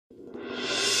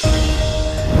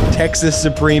Texas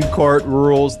Supreme Court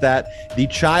rules that the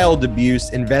child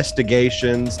abuse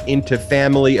investigations into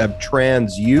family of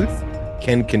trans youth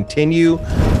can continue.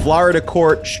 Florida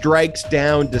court strikes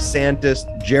down DeSantis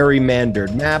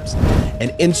gerrymandered maps.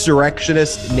 An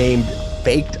insurrectionist named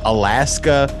Faked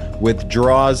Alaska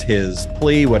withdraws his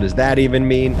plea. What does that even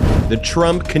mean? The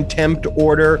Trump contempt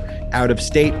order out of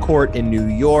state court in New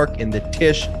York in the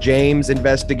Tish James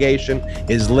investigation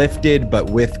is lifted, but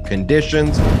with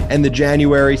conditions. And the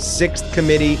January 6th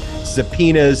committee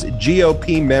subpoenas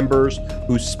GOP members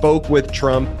who spoke with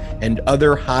Trump and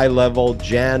other high-level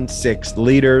Jan 6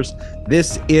 leaders.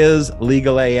 This is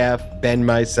Legal AF, Ben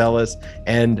Meiselas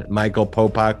and Michael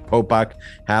Popak. Popak,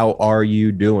 how are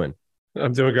you doing?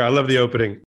 I'm doing good. I love the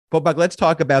opening. Popak, let's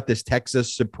talk about this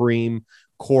Texas Supreme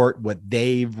Court, what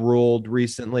they've ruled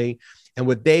recently. And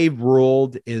what they've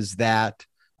ruled is that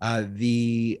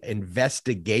the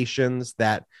investigations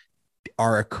that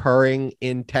are occurring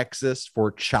in Texas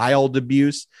for child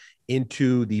abuse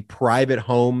into the private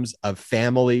homes of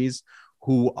families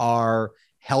who are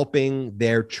helping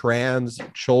their trans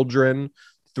children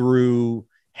through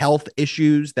health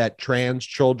issues that trans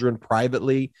children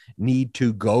privately need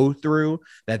to go through,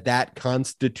 that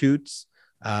constitutes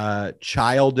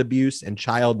child abuse and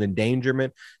child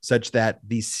endangerment, such that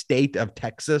the state of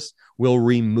Texas will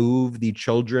remove the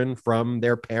children from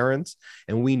their parents.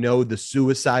 And we know the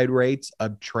suicide rates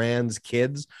of trans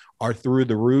kids are through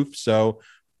the roof. So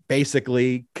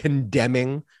basically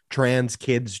condemning trans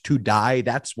kids to die.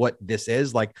 That's what this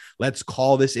is. Like, let's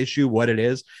call this issue what it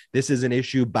is. This is an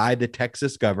issue by the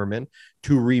Texas government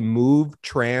to remove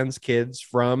trans kids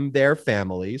from their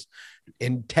families.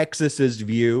 In Texas's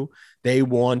view, they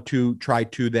want to try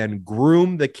to then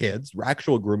groom the kids,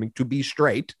 actual grooming, to be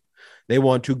straight. They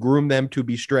want to groom them to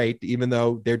be straight, even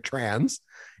though they're trans,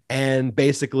 and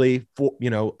basically,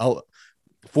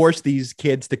 force these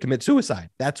kids to commit suicide.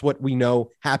 That's what we know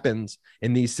happens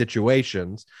in these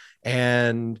situations.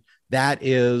 And that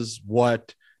is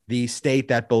what the state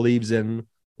that believes in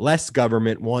less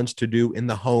government wants to do in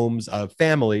the homes of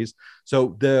families.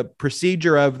 So the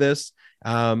procedure of this,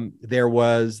 there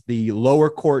was the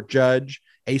lower court judge,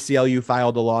 ACLU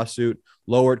filed a lawsuit,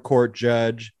 lower court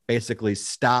judge basically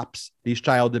stops these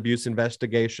child abuse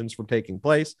investigations from taking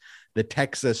place. The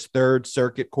Texas Third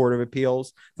Circuit Court of Appeals,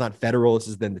 it's not federal, this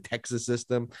is then the Texas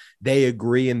system. They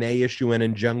agree and they issue an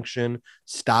injunction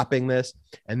stopping this.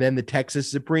 And then the Texas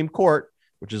Supreme Court,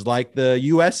 which is like the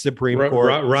U.S. Supreme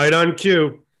Court. Right on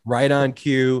cue. Right on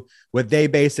cue. What they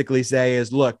basically say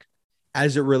is, look,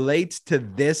 as it relates to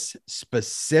this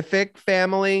specific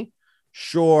family,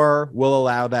 sure, we'll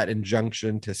allow that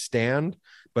injunction to stand.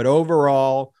 But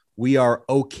overall, we are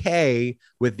okay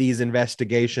with these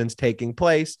investigations taking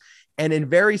place. And in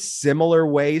very similar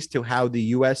ways to how the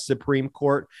U.S. Supreme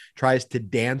Court tries to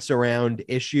dance around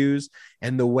issues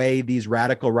and the way these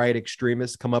radical right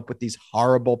extremists come up with these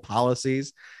horrible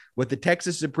policies, what the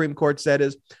Texas Supreme Court said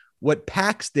is what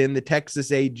Paxton, the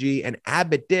Texas AG, and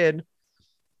Abbott did,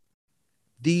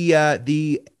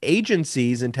 the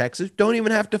agencies in Texas don't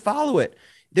even have to follow it.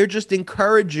 They're just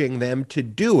encouraging them to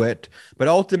do it. But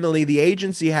ultimately, the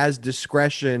agency has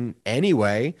discretion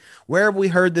anyway. Where have we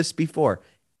heard this before?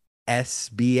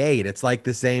 SB 8. It's like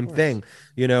the same thing.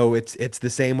 You know, it's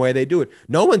the same way they do it.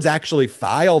 No one's actually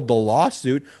filed the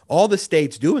lawsuit. All the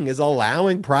state's doing is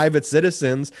allowing private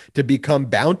citizens to become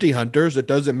bounty hunters. It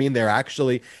doesn't mean they're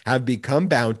actually have become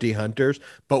bounty hunters,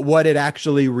 but what it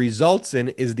actually results in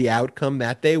is the outcome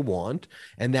that they want.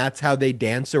 And that's how they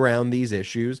dance around these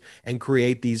issues and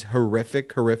create these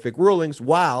horrific rulings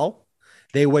while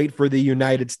they wait for the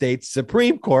United States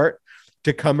Supreme Court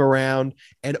to come around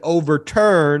and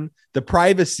overturn the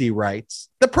privacy rights.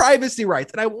 And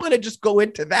I want to just go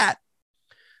into that.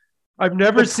 I've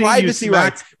never seen you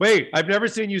smack. Wait, I've never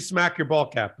seen you smack your ball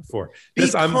cap before.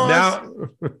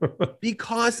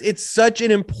 Because it's such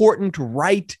an important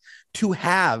right to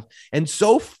have, and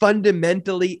so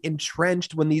fundamentally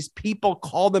entrenched when these people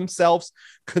call themselves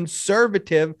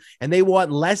conservative and they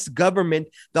want less government.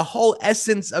 The whole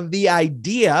essence of the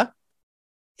idea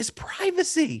is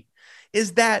privacy.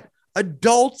 Is that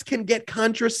adults can get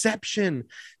contraception,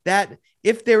 that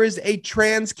if there is a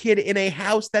trans kid in a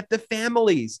house, that the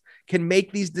families can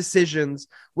make these decisions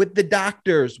with the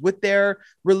doctors, with their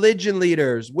religion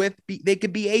leaders, they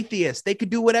could be atheists, they could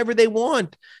do whatever they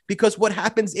want, because what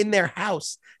happens in their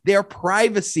house, their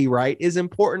privacy right, is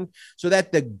important, so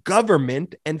that the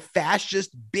government and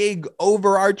fascist big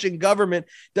overarching government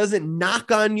doesn't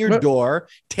knock on your door,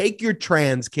 take your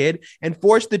trans kid and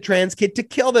force the trans kid to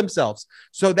kill themselves,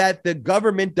 so that the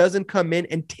government doesn't come in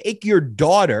and take your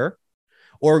daughter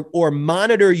or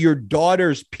monitor your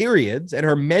daughter's periods and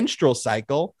her menstrual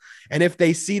cycle. And if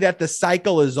they see that the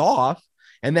cycle is off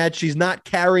and that she's not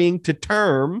carrying to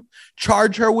term,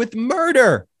 charge her with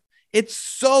murder. It's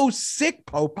so sick,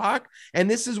 Popak. And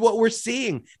this is what we're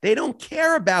seeing. They don't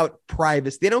care about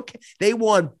privacy. They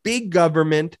want big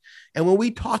government. And when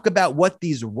we talk about what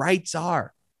these rights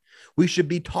are, we should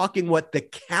be talking what the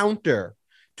counter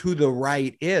to the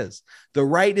right is. The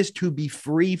right is to be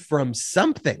free from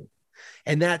something.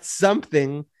 And that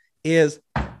something is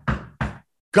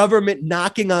government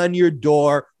knocking on your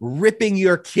door, ripping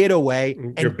your kid away,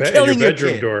 and killing your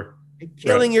bedroom door. And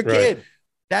killing your kid.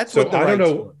 That's what the right is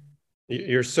for.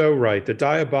 You're so right. The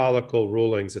diabolical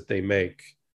rulings that they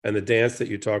make and the dance that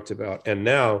you talked about, and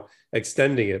now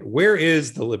extending it. Where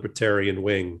is the libertarian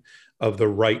wing of the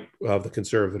right of the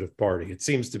conservative party? It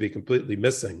seems to be completely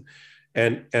missing.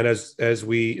 And as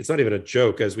it's not even a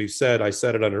joke, as we've said, I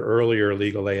said it on an earlier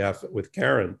Legal AF with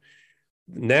Karen.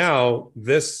 Now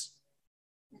this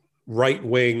right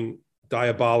wing,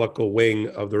 diabolical wing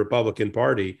of the Republican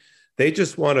Party, they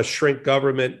just want to shrink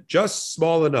government just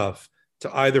small enough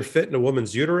to either fit in a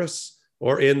woman's uterus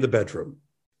or in the bedroom.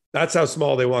 That's how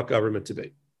small they want government to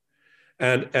be.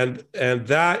 And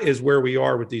that is where we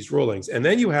are with these rulings. And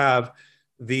then you have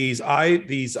these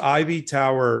Ivy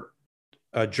Tower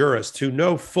jurists who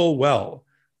know full well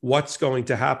what's going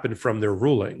to happen from their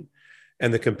ruling.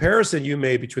 And the comparison you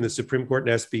made between the Supreme Court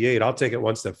and SB 8, I'll take it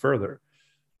one step further.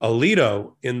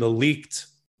 Alito, in the leaked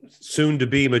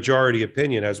soon-to-be majority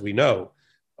opinion, as we know,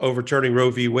 overturning Roe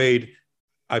v. Wade,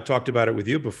 I've talked about it with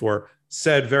you before,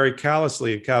 said very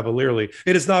callously and cavalierly,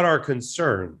 it is not our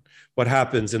concern what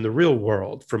happens in the real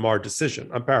world from our decision.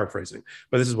 I'm paraphrasing,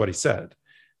 but this is what he said.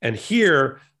 And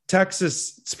here,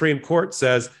 Texas Supreme Court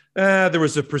says, there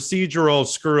was a procedural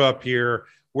screw up here.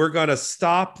 We're going to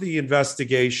stop the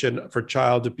investigation for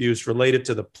child abuse related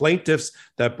to the plaintiffs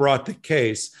that brought the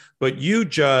case. But you,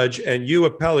 judge, and you,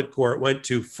 appellate court, went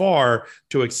too far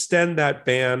to extend that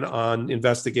ban on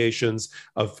investigations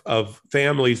of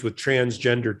families with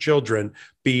transgender children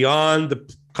beyond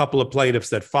the couple of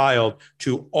plaintiffs that filed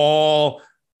to all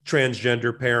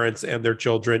transgender parents and their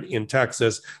children in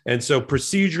Texas. And so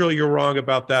procedurally, you're wrong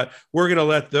about that. We're going to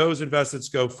let those investments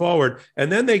go forward.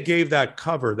 And then they gave that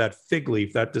cover, that fig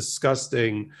leaf, that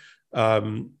disgusting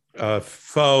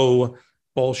faux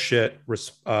bullshit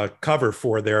cover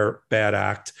for their bad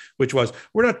act, which was,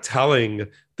 we're not telling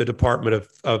the Department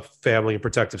of Family and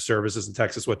Protective Services in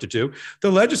Texas what to do.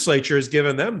 The legislature has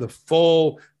given them the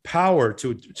full power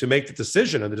to make the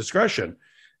decision and the discretion.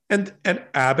 And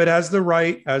Abbott has the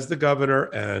right as the governor,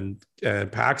 and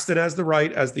Paxton has the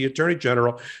right as the attorney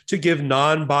general to give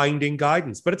non-binding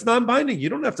guidance. But it's non-binding. You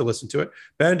don't have to listen to it.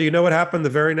 Ben, do you know what happened the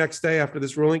very next day after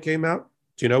this ruling came out?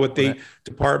 Do you know what the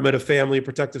Department of Family and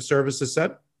Protective Services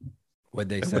said? What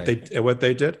they say? What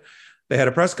they did? They had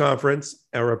a press conference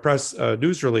or a press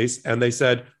news release, and they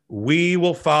said, we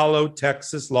will follow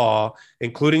Texas law,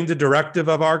 including the directive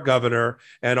of our governor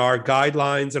and our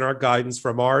guidelines and our guidance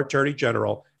from our attorney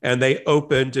general. And they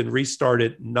opened and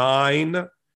restarted 9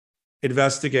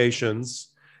 investigations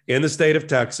in the state of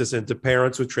Texas into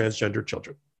parents with transgender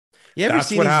children.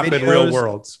 That's what happened in real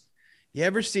worlds. You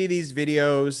ever see these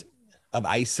videos of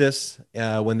ISIS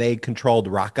when they controlled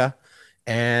Raqqa?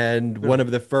 And one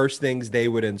of the first things they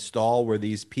would install were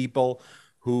these people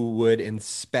who would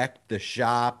inspect the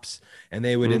shops, and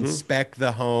they would inspect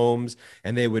the homes,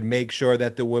 and they would make sure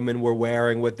that the women were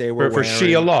wearing what they were wearing. For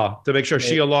Shia law, to make sure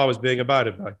Shia law was being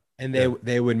abided by. And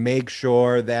they would make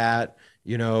sure that,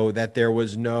 you know, that there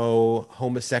was no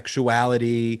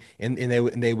homosexuality, and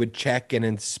they would check and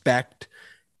inspect.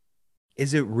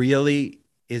 Is it really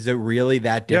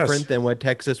that different than what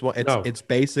Texas wants? It's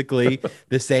basically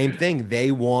the same thing.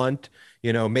 They want,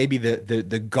 you know, maybe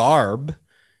the garb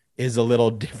is a little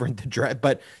different to dress,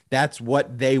 but that's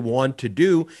what they want to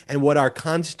do, and what our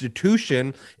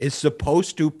Constitution is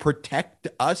supposed to protect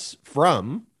us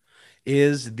from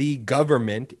is the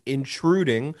government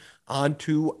intruding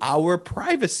onto our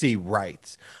privacy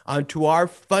rights, onto our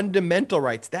fundamental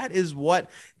rights. That is what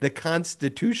the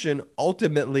Constitution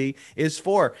ultimately is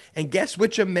for. And guess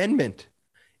which amendment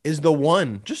is the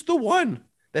one, just the one,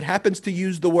 that happens to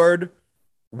use the word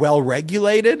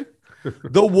well-regulated?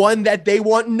 The one that they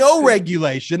want no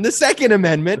regulation, the Second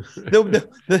Amendment,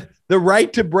 the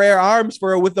right to bear arms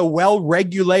with a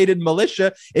well-regulated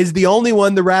militia, is the only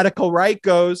one the radical right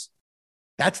goes,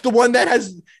 that's the one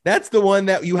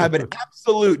that you have an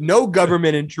absolute no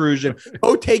government intrusion.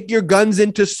 Go take your guns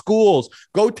into schools.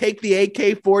 Go take the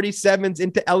AK-47s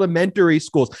into elementary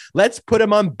schools. Let's put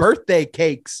them on birthday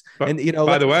cakes. By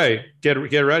the way, get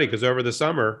ready, because over the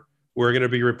summer, we're going to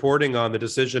be reporting on the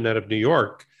decision out of New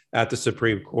York at the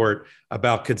Supreme Court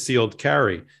about concealed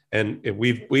carry. And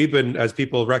we've been, as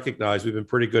people recognize, we've been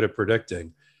pretty good at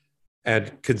predicting.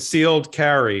 And concealed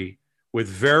carry with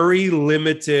very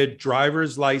limited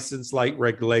driver's license light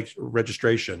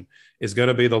registration is going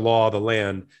to be the law of the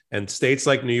land. And states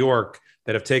like New York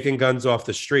that have taken guns off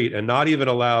the street and not even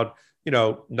allowed,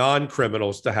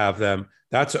 non-criminals to have them,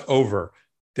 that's over.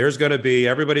 There's going to be,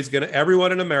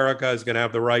 everyone in America is going to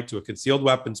have the right to a concealed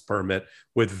weapons permit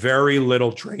with very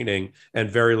little training and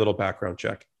very little background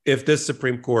check, if this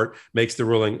Supreme Court makes the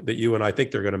ruling that you and I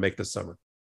think they're going to make this summer.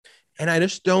 And I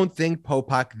just don't think,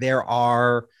 Popok, there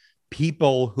are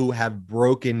people who have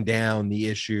broken down the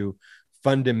issue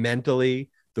fundamentally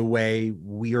the way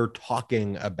we're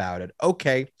talking about it.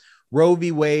 Okay, Roe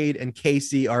v. Wade and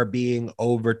Casey are being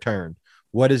overturned.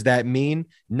 What does that mean?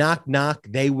 Knock, knock.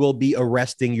 They will be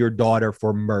arresting your daughter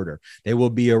for murder. They will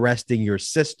be arresting your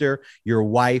sister, your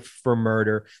wife for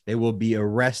murder. They will be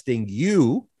arresting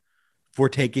you for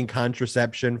taking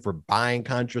contraception, for buying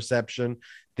contraception.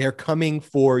 They're coming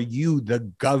for you, the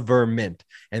government.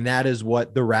 And that is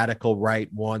what the radical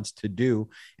right wants to do.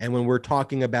 And when we're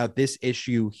talking about this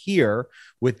issue here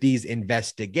with these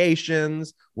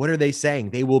investigations, what are they saying?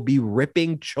 They will be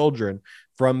ripping children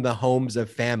from the homes of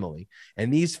family.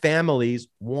 And these families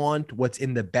want what's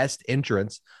in the best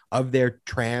interest of their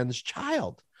trans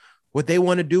child. What they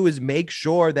want to do is make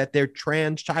sure that their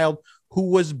trans child, who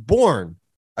was born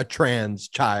a trans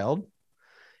child,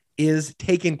 is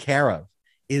taken care of,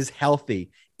 is healthy,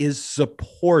 is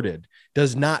supported,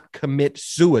 does not commit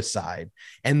suicide.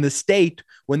 And the state,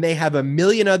 when they have a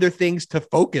million other things to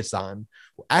focus on,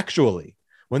 actually,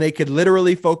 when they could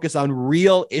literally focus on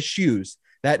real issues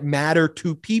that matter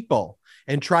to people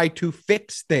and try to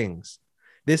fix things,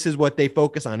 this is what they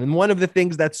focus on. And one of the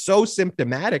things that's so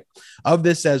symptomatic of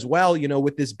this as well,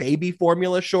 with this baby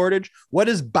formula shortage, what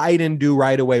does Biden do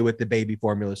right away with the baby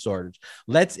formula shortage?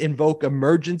 Let's invoke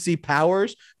emergency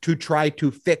powers to try to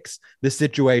fix the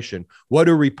situation. What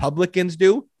do Republicans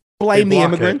do? Blame the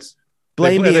immigrants.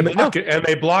 Blame the immigrants. And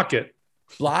they block it.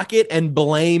 Block it and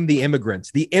blame the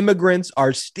immigrants. The immigrants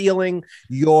are stealing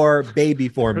your baby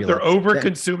formula. But they're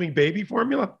over-consuming baby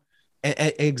formula?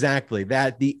 Exactly.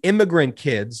 That the immigrant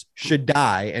kids should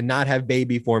die and not have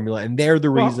baby formula. And they're the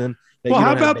reason.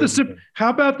 How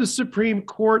about the Supreme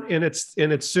Court in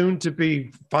its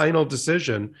soon-to-be final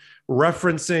decision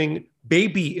referencing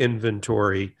baby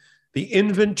inventory? The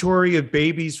inventory of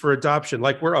babies for adoption,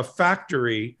 like we're a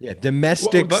factory. Yeah,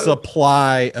 domestic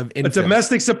supply of infants. A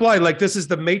domestic supply, like this is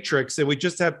the Matrix, and we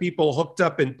just have people hooked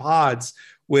up in pods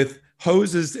with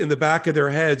hoses in the back of their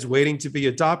heads waiting to be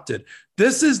adopted.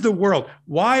 This is the world.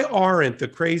 Why aren't the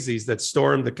crazies that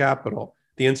stormed the Capitol,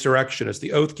 the insurrectionists,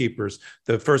 the Oath Keepers,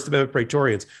 the First Amendment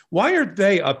Praetorians, why aren't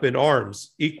they up in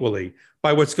arms equally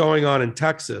by what's going on in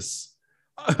Texas?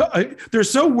 They're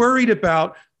so worried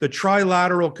about the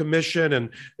Trilateral Commission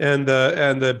and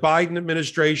the Biden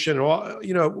administration.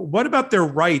 What about their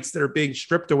rights that are being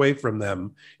stripped away from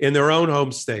them in their own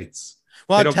home states?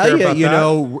 Well, I'll tell you,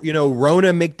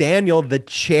 Ronna McDaniel, the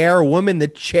chairwoman, the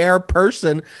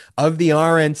chairperson of the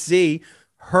RNC,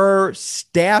 her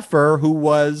staffer, who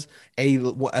was a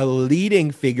leading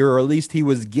figure, or at least he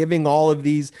was giving all of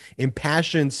these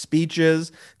impassioned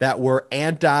speeches that were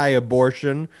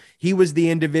anti-abortion. He was the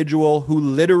individual who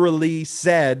literally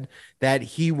said that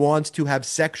he wants to have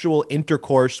sexual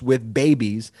intercourse with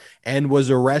babies and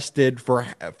was arrested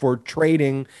for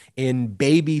trading in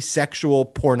baby sexual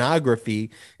pornography,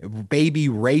 baby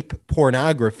rape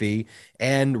pornography.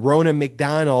 And Ronna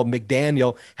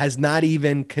McDaniel has not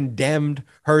even condemned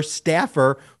her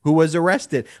staffer who was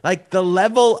arrested. Like, the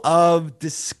level of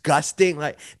disgusting,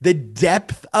 like the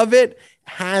depth of it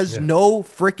has no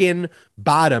freaking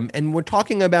bottom. And we're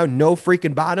talking about no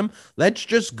freaking bottom. Let's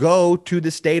just go to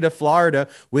the state of Florida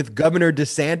with Governor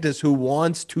DeSantis, who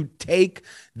wants to take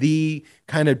the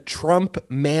kind of Trump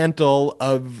mantle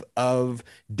of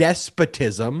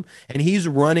despotism, and he's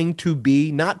running to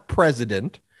be not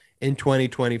president in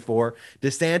 2024.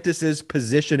 DeSantis is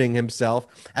positioning himself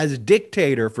as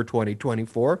dictator for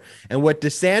 2024. And what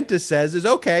DeSantis says is,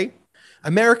 okay,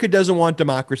 America doesn't want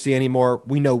democracy anymore.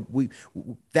 We know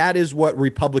that is what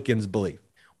Republicans believe.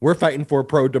 We're fighting for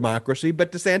pro-democracy,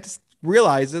 but DeSantis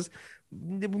realizes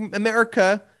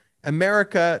America,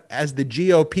 as the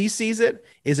GOP sees it,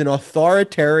 is an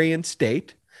authoritarian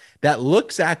state that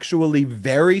looks actually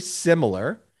very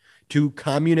similar to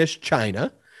communist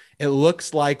China. It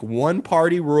looks like one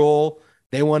party rule.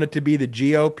 They want it to be the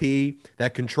GOP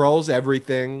that controls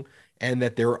everything. and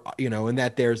that and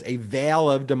that there's a veil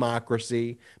of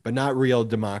democracy, but not real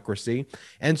democracy.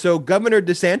 And so Governor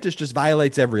DeSantis just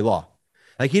violates every law.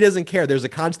 Like he doesn't care. There's a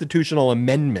constitutional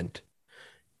amendment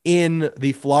in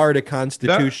the Florida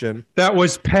Constitution. That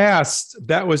was passed.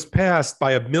 That was passed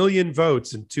by 1 million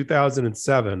votes in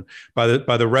 2007 by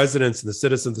the residents and the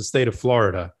citizens of the state of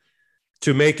Florida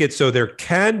to make it so there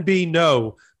can be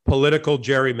no political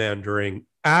gerrymandering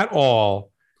at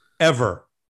all, ever,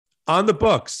 on the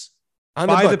books,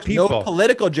 by the people. No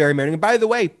political gerrymandering. By the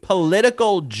way,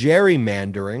 political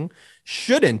gerrymandering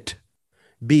shouldn't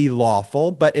be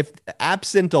lawful, but if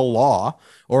absent a law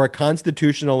or a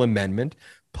constitutional amendment,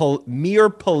 mere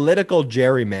political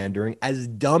gerrymandering, as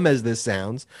dumb as this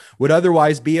sounds, would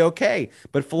otherwise be okay.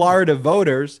 But Florida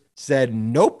voters said,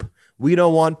 nope, we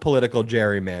don't want political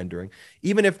gerrymandering.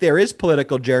 Even if there is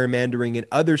political gerrymandering in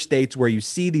other states where you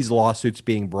see these lawsuits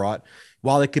being brought,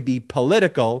 while it could be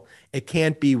political, it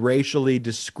can't be racially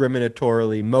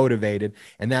discriminatorily motivated.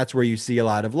 And that's where you see a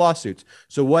lot of lawsuits.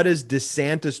 So what does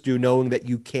DeSantis do knowing that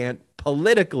you can't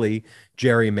politically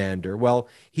gerrymander? Well,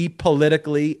 he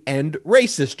politically and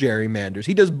racist gerrymanders.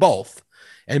 He does both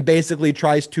and basically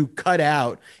tries to cut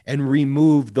out and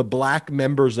remove the black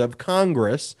members of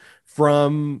Congress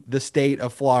from the state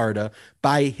of Florida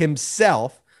by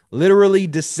himself, literally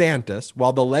DeSantis,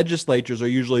 while the legislatures are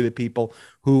usually the people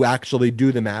who actually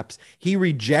do the maps. He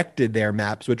rejected their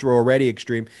maps, which were already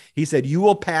extreme. He said, you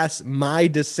will pass my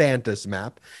DeSantis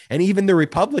map. And even the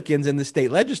Republicans in the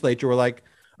state legislature were like,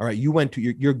 all right,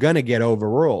 you're going to get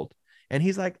overruled. And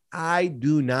he's like, I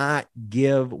do not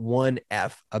give one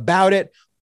F about it.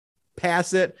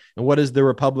 Pass it. And what does the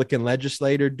Republican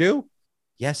legislator do?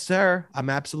 Yes, sir.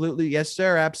 Yes,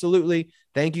 sir. Absolutely.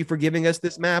 Thank you for giving us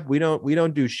this map. We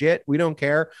don't do shit. We don't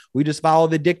care. We just follow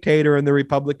the dictator in the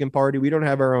Republican Party. We don't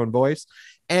have our own voice.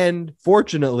 And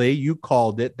fortunately, you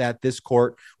called it that this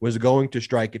court was going to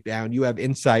strike it down. You have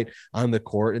insight on the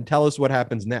court, and tell us what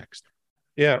happens next.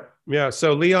 Yeah.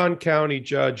 So Leon County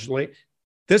Judge,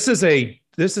 this is a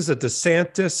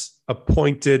DeSantis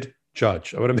appointed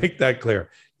judge. I want to make that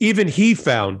clear. Even he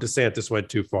found DeSantis went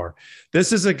too far.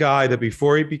 This is a guy that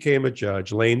before he became a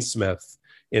judge, Lane Smith,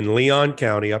 in Leon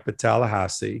County up at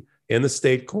Tallahassee in the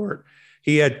state court,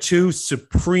 he had 2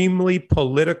 supremely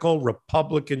political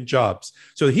Republican jobs.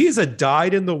 So he is a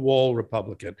dyed-in-the-wool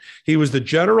Republican. He was the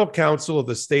general counsel of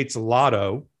the state's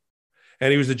lotto,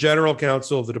 and he was the general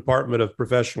counsel of the Department of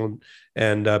Professional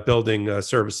and Building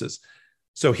Services.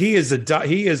 So he is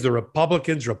the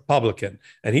Republicans' Republican,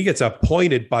 and he gets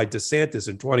appointed by DeSantis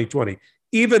in 2020.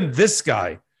 Even this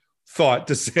guy thought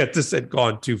DeSantis had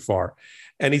gone too far.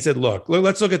 And he said, look,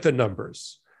 let's look at the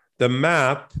numbers. The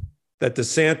map that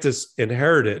DeSantis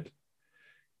inherited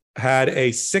had a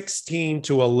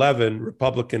 16-11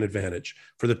 Republican advantage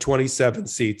for the 27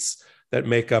 seats that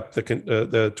make up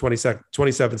the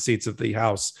 27 seats of the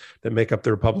House that make up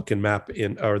the Republican map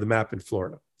the map in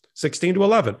Florida.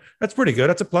 16-11. That's pretty good.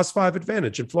 That's a +5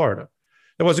 advantage in Florida.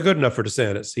 It wasn't good enough for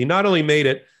DeSantis. He not only made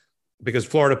it because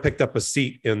Florida picked up a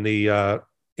seat in the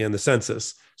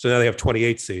census, so now they have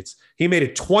 28 seats. He made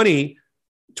it 20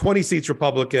 seats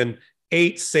Republican,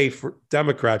 8 safe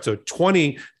Democrat, so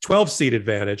 12-seat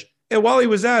advantage. And while he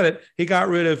was at it,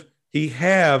 he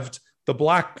halved the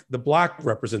black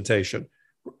representation,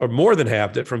 or more than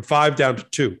halved it, from 5 down to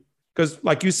 2. Because,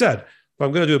 like you said, if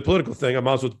I'm going to do a political thing, I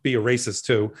might as well be a racist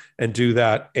too and do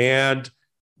that. And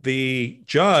the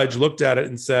judge looked at it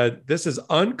and said, this is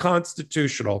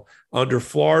unconstitutional under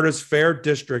Florida's Fair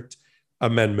District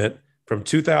Amendment from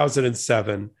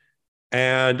 2007.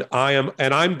 And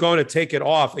I'm going to take it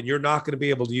off, and you're not going to be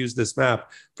able to use this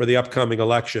map for the upcoming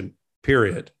election,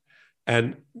 period.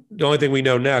 And the only thing we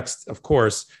know next, of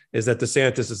course, is that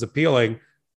DeSantis is appealing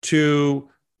to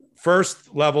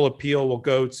first level appeal will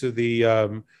go to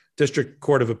the District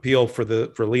Court of Appeal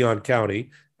for Leon County.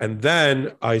 And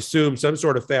then I assume some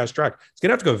sort of fast track. It's going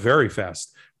to have to go very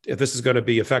fast if this is going to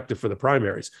be effective for the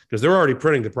primaries, because they're already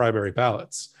printing the primary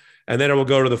ballots. And then it will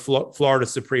go to the Florida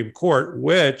Supreme Court,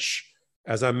 which,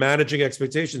 as I'm managing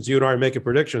expectations, you and I are making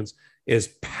predictions, is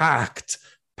packed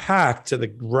to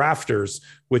the rafters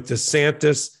with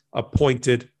DeSantis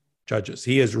appointed judges.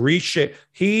 He has reshaped.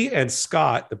 He and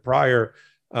Scott, the prior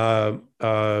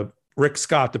Rick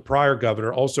Scott, the prior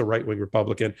governor, also right-wing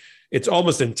Republican. It's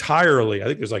almost entirely, I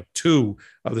think there's like 2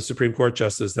 of the Supreme Court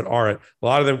justices that aren't. A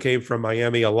lot of them came from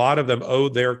Miami. A lot of them owe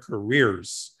their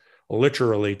careers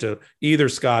literally to either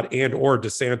Scott and or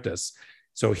DeSantis.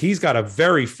 So he's got a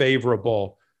very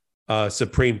favorable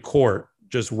Supreme Court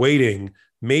just waiting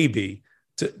maybe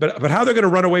to, but how they're going to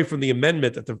run away from the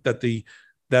amendment that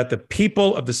the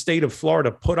people of the state of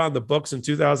Florida put on the books in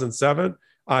 2007,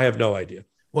 I have no idea.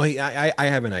 Well, I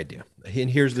have an idea, and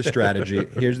here's the strategy.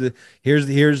 Here's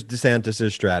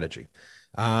DeSantis's strategy.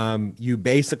 You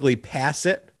basically pass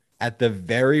it at the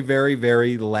very, very,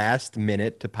 very last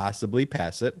minute to possibly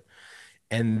pass it,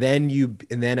 and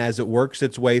then as it works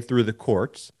its way through the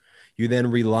courts, you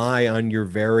then rely on your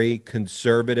very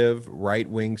conservative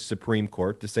right-wing Supreme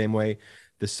Court, the same way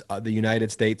the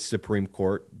United States Supreme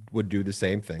Court would do the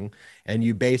same thing. And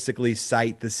you basically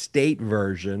cite the state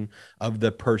version of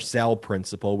the Purcell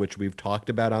principle, which we've talked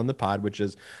about on the pod, which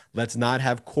is let's not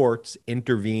have courts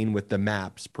intervene with the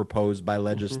maps proposed by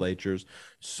legislatures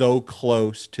so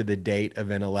close to the date of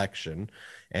an election.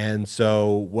 And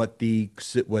so what the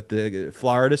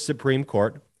Florida Supreme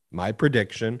Court, my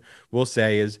prediction, will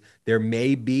say is there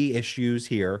may be issues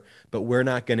here, but we're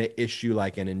not going to issue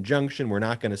like an injunction. We're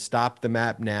not going to stop the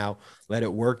map now, let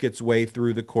it work its way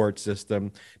through the court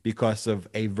system because of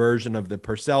a version of the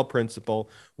Purcell principle.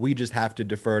 We just have to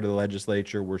defer to the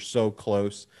legislature. We're so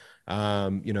close,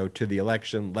 to the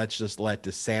election. Let's just let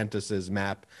DeSantis's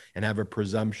map and have a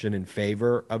presumption in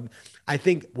favor of. I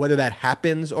think whether that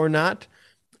happens or not,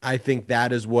 I think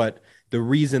that is what the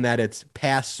reason that it's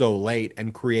passed so late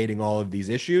and creating all of these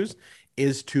issues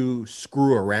is to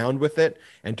screw around with it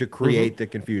and to create the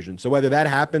confusion. So whether that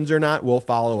happens or not, we'll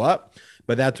follow up.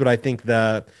 But that's what I think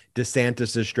the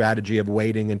DeSantis' strategy of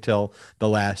waiting until the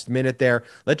last minute there.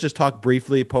 Let's just talk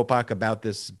briefly, Popok, about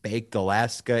this Baked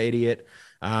Alaska idiot.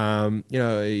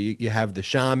 You have the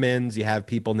shamans, you have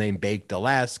people named Baked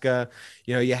Alaska.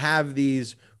 You have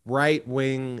these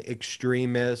right-wing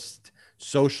extremist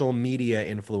social media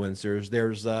influencers.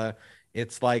 There's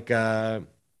it's like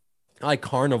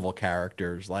carnival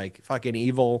characters, like fucking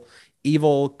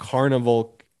evil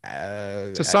carnival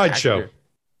it's a sideshow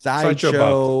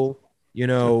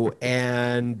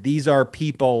and these are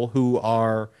people who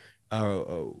are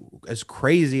as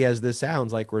crazy as this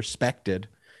sounds, like respected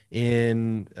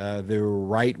in the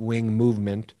right-wing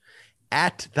movement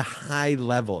at the high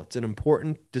level. It's an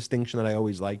important distinction that I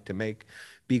always like to make,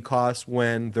 because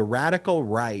when the radical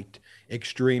right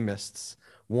extremists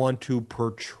want to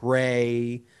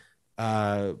portray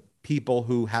people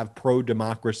who have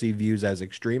pro-democracy views as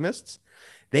extremists,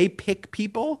 they pick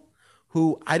people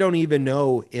who I don't even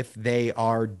know if they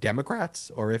are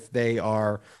Democrats or if they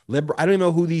are liberal. I don't even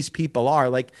know who these people are.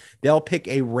 Like, they'll pick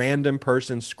a random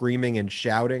person screaming and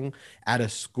shouting at a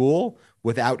school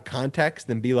without context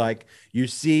and be like, you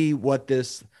see what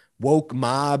this woke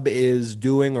mob is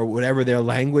doing, or whatever their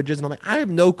language is. And I'm like, I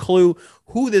have no clue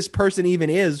who this person even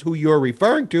is, who you're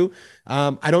referring to.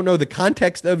 I don't know the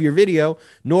context of your video,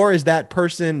 nor is that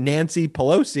person Nancy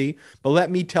Pelosi. But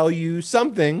let me tell you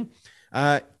something.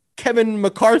 Kevin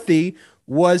McCarthy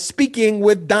was speaking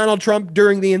with Donald Trump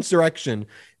during the insurrection.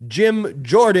 Jim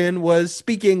Jordan was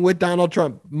speaking with Donald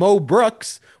Trump. Mo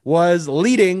Brooks was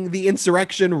leading the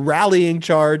insurrection rallying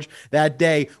charge that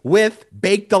day with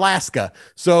Baked Alaska.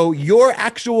 So your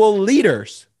actual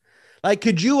leaders, like,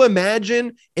 could you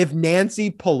imagine if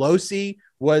Nancy Pelosi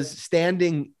was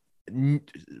standing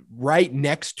right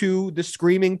next to the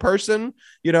screaming person,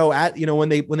 when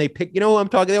they pick, who I'm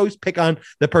talking, they always pick on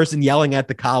the person yelling at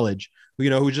the college,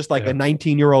 who's just like a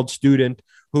 19-year-old student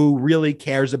who really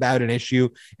cares about an issue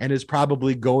and is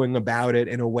probably going about it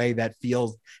in a way that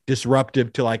feels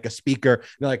disruptive to like a speaker.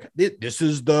 They're like, this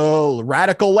is the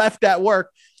radical left at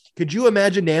work. Could you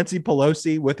imagine Nancy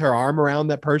Pelosi with her arm around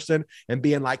that person and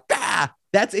being like,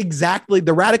 that's exactly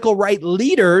the radical right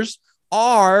leaders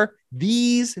are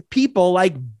these people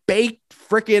like Baked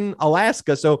freaking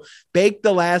Alaska. So Baked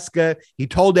Alaska, he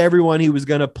told everyone he was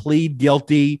going to plead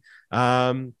guilty.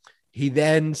 He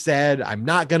then said, I'm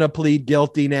not going to plead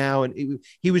guilty now. And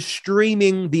he was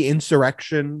streaming the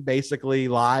insurrection basically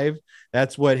live.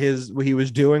 That's what he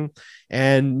was doing.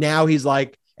 And now he's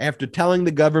like, after telling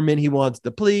the government he wants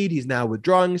to plead, he's now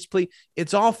withdrawing his plea.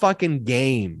 It's all fucking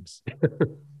games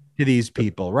to these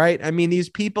people, right? I mean, these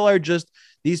people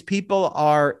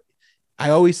are, I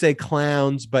always say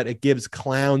clowns, but it gives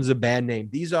clowns a bad name.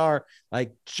 These are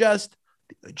like just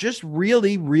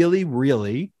really, really,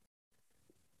 really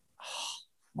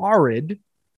horrid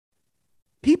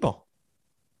people.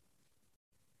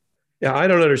 Yeah, I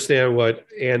don't understand what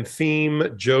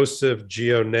Antheme Joseph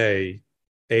Gionnet,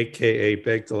 a.k.a.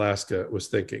 Baked Alaska, was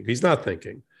thinking. He's not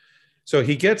thinking. So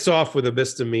he gets off with a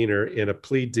misdemeanor in a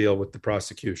plea deal with the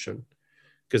prosecution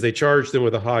because they charged him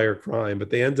with a higher crime, but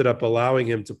they ended up allowing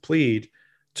him to plead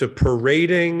to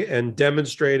parading and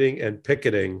demonstrating and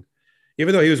picketing,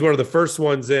 even though he was one of the first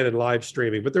ones in and live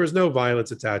streaming, but there was no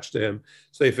violence attached to him.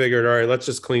 So they figured, all right, let's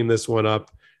just clean this one up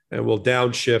and we'll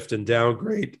downshift and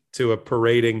downgrade to a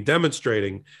parading,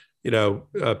 demonstrating,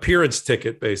 appearance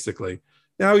ticket, basically.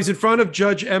 Now he's in front of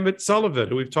Judge Emmett Sullivan,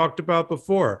 who we've talked about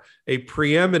before, a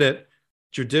preeminent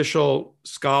judicial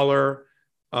scholar,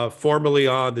 formerly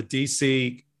on the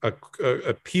DC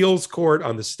appeals court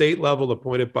on the state level,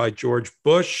 appointed by George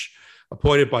Bush,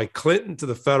 appointed by Clinton to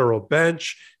the federal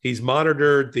bench. He's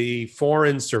monitored the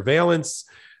Foreign Surveillance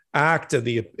Act and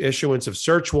the issuance of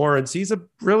search warrants. He's a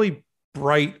really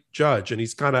bright judge, and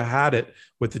he's kind of had it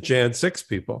with the Jan 6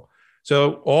 people.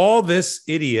 So all this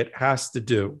idiot has to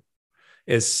do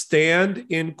is stand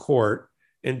in court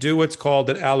and do what's called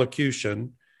an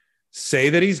allocution,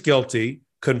 say that he's guilty,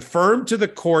 confirm to the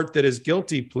court that his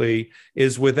guilty plea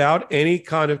is without any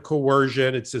kind of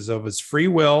coercion. It's as of his free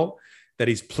will, that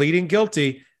he's pleading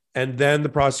guilty. And then the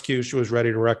prosecution was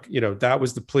ready to, that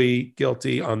was the plea,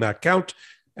 guilty on that count.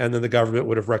 And then the government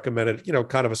would have recommended,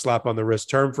 kind of a slap on the wrist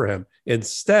term for him.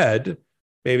 Instead,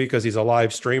 maybe because he's a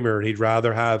live streamer and he'd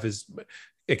rather have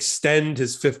extend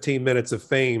his 15 minutes of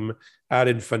fame ad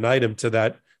infinitum to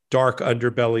that dark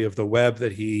underbelly of the web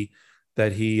that he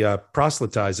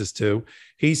proselytizes to.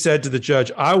 He said to the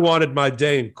judge, "I wanted my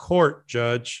day in court,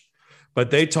 Judge,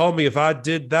 but they told me if I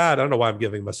did that," I don't know why I'm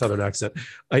giving him a Southern accent.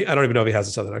 I don't even know if he has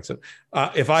a Southern accent.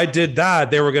 "If I did that,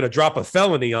 they were going to drop a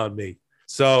felony on me."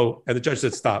 So, and the judge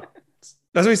said, "Stop."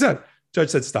 That's what he said. Judge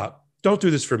said, "Stop. Don't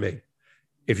do this for me.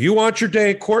 If you want your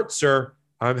day in court, sir,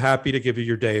 I'm happy to give you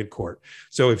your day in court.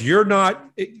 So if you're not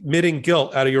admitting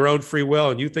guilt out of your own free will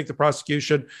and you think the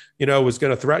prosecution, was going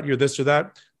to threaten you this or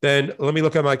that, then let me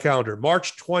look at my calendar.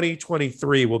 March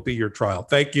 2023 will be your trial.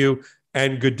 Thank you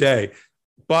and good day."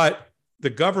 But the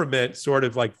government sort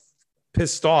of like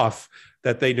pissed off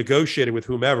that they negotiated with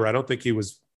whomever. I don't think he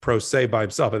was pro se by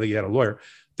himself. I think he had a lawyer.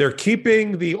 They're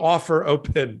keeping the offer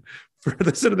open for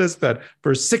listen to this, Ben,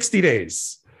 for 60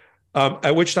 days.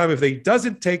 At which time, if they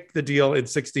doesn't take the deal in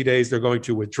 60 days, they're going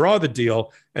to withdraw the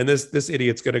deal. And this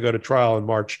idiot's going to go to trial in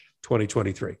March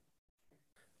 2023.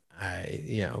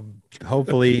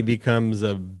 Hopefully he becomes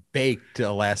a baked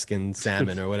Alaskan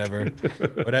salmon or whatever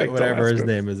his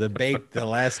name is, a baked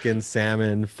Alaskan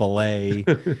salmon fillet.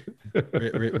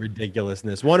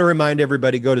 Ridiculousness. Want to remind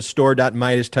everybody, go to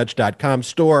store.midastouch.com,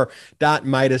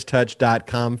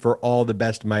 store.midastouch.com for all the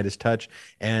best Midas Touch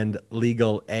and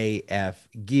Legal AF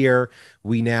gear.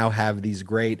 We now have these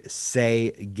great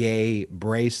Say Gay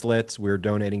bracelets. We're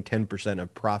donating 10%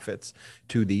 of profits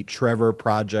to the Trevor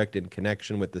Project in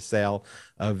connection with the sale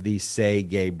of the Say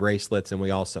Gay bracelets. And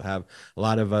we also have a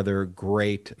lot of other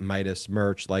great Midas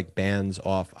merch like bands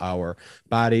off our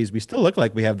bodies. We still look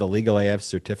like we have the Legal AF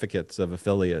certificates of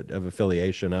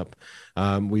affiliation up.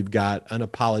 We've got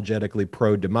unapologetically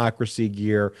pro-democracy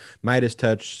gear, Midas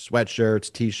Touch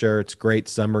sweatshirts, t-shirts, great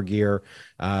summer gear.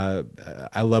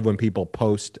 I love when people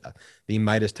post the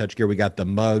Midas Touch gear. We got the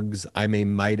mugs. I'm a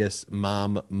Midas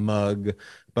mom mug,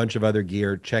 bunch of other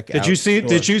gear. Check out.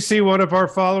 Did you see one of our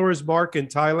followers, Mark, in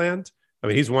Thailand? I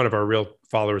mean, he's one of our real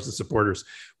followers and supporters,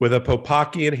 with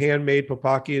a handmade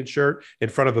Popakian shirt in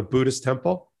front of a Buddhist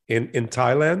temple in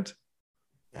Thailand.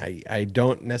 I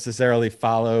don't necessarily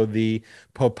follow the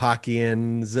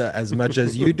Popakians as much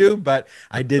as you do, but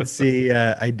I did see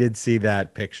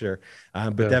that picture.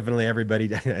 Definitely everybody,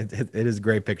 it is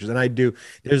great pictures. And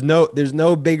there's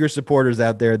no bigger supporters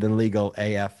out there than Legal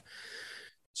AF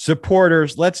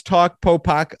supporters. Let's talk,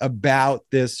 Popak, about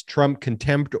this Trump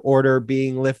contempt order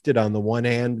being lifted. On the one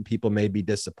hand, people may be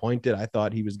disappointed. I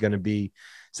thought he was going to be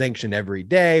sanctioned every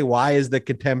day. Why is the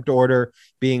contempt order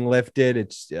being lifted?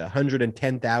 It's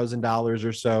 $110,000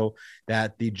 or so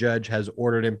that the judge has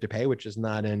ordered him to pay, which is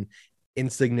not an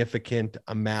insignificant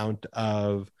amount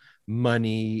of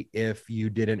money if you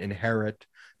didn't inherit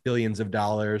billions of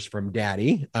dollars from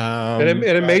daddy. And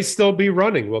it may still be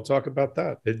running. We'll talk about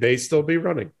that. It may still be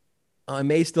running. It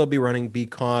may still be running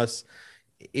because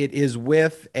it is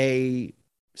with a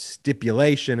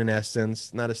stipulation, in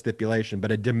essence, not a stipulation,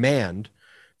 but a demand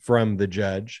from the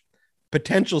judge,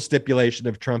 potential stipulation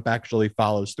if Trump actually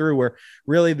follows through, where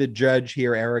really the judge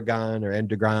here,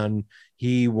 Endergran,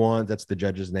 he wants, that's the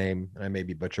judge's name, and I may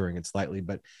be butchering it slightly,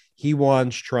 but he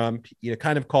wants Trump,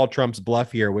 kind of call Trump's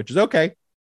bluff here, which is okay.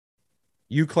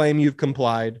 You claim you've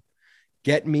complied.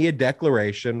 Get me a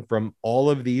declaration from all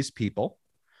of these people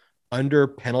under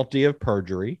penalty of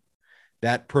perjury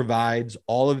that provides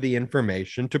all of the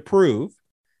information to prove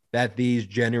that these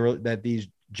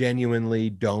genuinely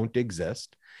don't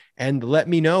exist, and let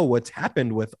me know what's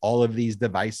happened with all of these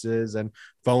devices and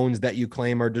phones that you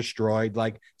claim are destroyed.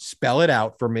 Like, spell it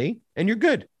out for me and you're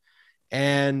good.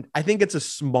 And I think it's a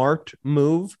smart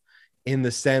move in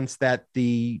the sense that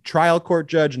the trial court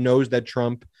judge knows that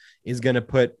Trump is going to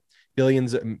put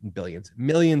millions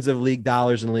of league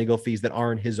dollars in legal fees that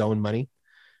aren't his own money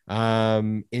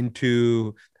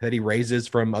into that he raises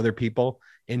from other people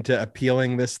into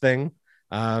appealing this thing.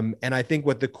 And I think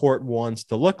what the court wants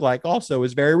to look like also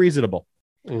is very reasonable,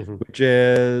 which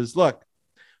is, look,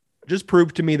 just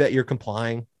prove to me that you're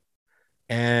complying,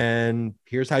 and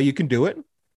here's how you can do it,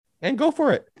 and go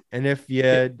for it. And if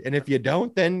you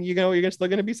don't, then you're still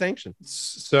going to be sanctioned.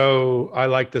 So I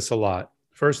like this a lot.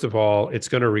 First of all, it's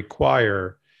going to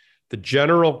require the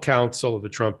general counsel of the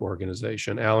Trump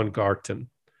organization, Alan Garton,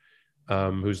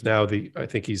 who's now I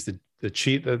think he's the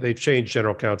chief. They've changed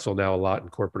general counsel now a lot in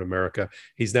corporate America.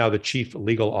 He's now the chief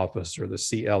legal officer, the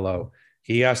CLO.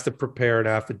 He has to prepare an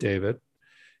affidavit.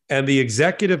 And the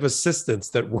executive assistants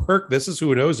that work, this is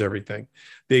who knows everything.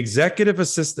 The executive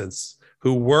assistants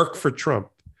who work for Trump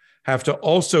have to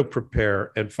also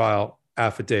prepare and file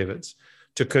affidavits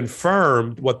to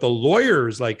confirm what the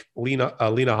lawyers like Lena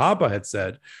Habba had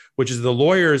said, which is the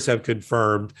lawyers have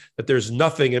confirmed that there's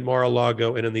nothing at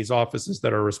Mar-a-Lago and in these offices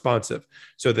that are responsive.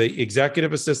 So the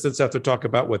executive assistants have to talk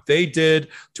about what they did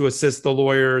to assist the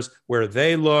lawyers, where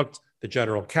they looked. The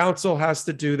general counsel has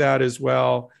to do that as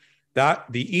well. That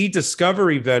the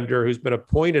e-discovery vendor who's been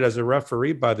appointed as a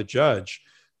referee by the judge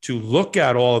to look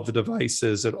at all of the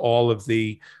devices and all of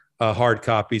the hard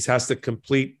copies has to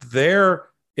complete their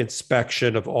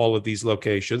inspection of all of these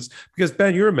locations. Because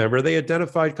Ben, you remember they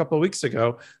identified a couple of weeks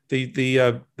ago,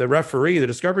 the referee, the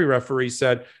discovery referee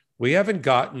said, we haven't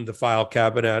gotten the file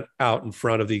cabinet out in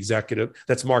front of the executive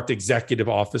that's marked executive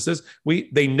offices.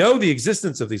 They know the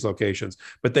existence of these locations,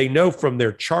 but they know from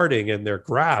their charting and their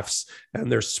graphs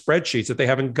and their spreadsheets that they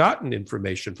haven't gotten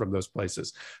information from those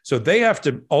places. So they have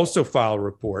to also file a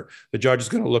report. The judge is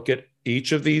going to look at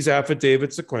each of these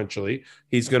affidavits sequentially.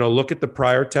 He's going to look at the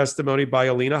prior testimony by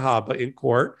Alina Habba in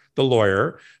court, the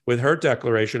lawyer, with her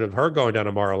declaration of her going down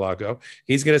to Mar-a-Lago.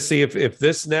 He's going to see if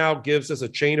this now gives us a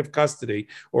chain of custody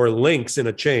or links in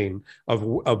a chain of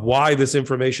why this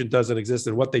information doesn't exist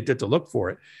and what they did to look for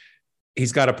it.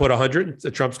 He's got to put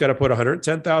Trump's got to put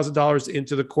 $110,000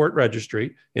 into the court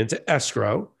registry, into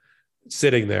escrow,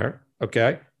 sitting there.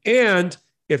 Okay. And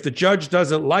if the judge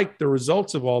doesn't like the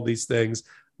results of all these things,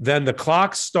 then the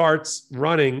clock starts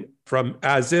running from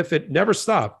as if it never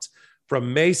stopped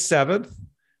from May 7th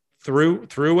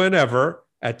through whenever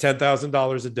at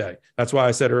 $10,000 a day. That's why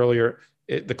I said earlier,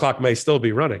 the clock may still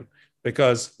be running,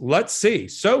 because let's see,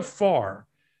 so far,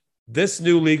 this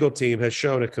new legal team has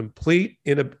shown a complete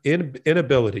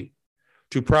inability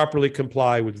to properly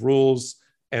comply with rules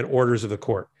and orders of the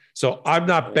court. So I'm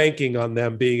not banking on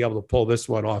them being able to pull this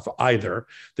one off either.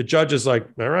 The judge is like,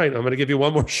 all right, I'm going to give you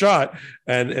one more shot.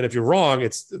 And if you're wrong,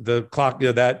 it's the clock,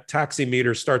 that taxi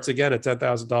meter starts again at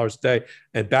 $10,000 a day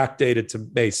and backdated to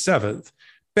May 7th.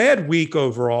 Bad week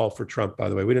overall for Trump, by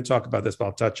the way. We didn't talk about this, but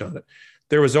I'll touch on it.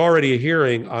 There was already a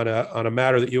hearing on a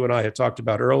matter that you and I had talked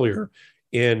about earlier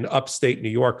in upstate New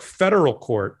York federal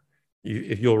court,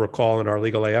 if you'll recall, and our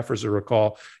legal AFers will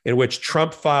recall, in which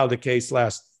Trump filed a case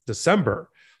last December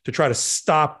to try to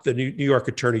stop the New York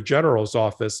Attorney General's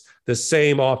office, the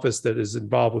same office that is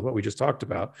involved with what we just talked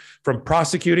about, from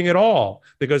prosecuting at all,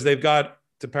 because they've got,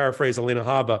 to paraphrase Alina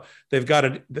Habba, they got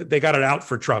it out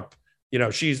for Trump.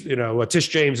 Tish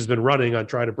James has been running on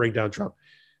trying to bring down Trump.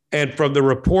 And from the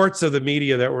reports of the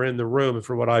media that were in the room, and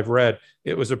from what I've read,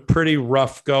 it was a pretty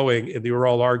rough going in the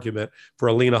oral argument for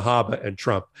Alina Habba and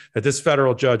Trump, that this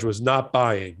federal judge was not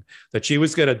buying, that she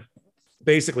was going to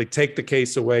basically take the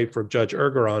case away from Judge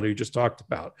Ergeron, who you just talked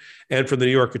about, and from the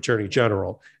New York Attorney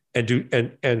General, and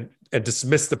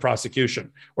dismiss the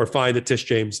prosecution or find that Tish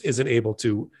James isn't able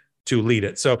to lead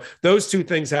it. So those two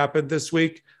things happened this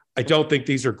week. I don't think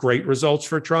these are great results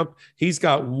for Trump. He's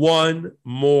got one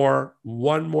more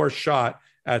shot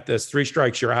at this. 3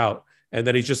 strikes, you're out. And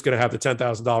then he's just going to have the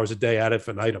 $10,000 a day ad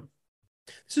infinitum.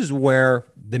 This is where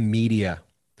the media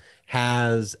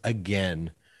has,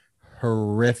 again,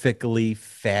 horrifically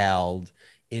failed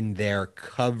in their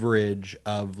coverage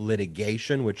of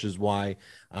litigation, which is why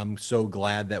I'm so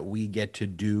glad that we get to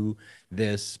do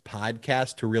this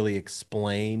podcast to really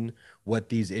explain what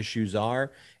these issues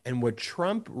are. And what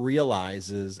Trump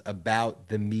realizes about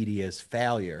the media's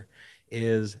failure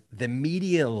is the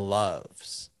media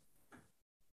loves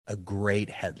a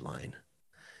great headline.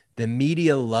 The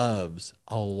media loves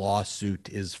a lawsuit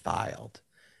is filed.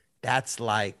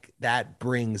 That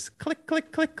brings click,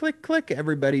 click, click, click, click.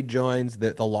 Everybody joins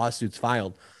the lawsuit's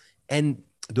filed. And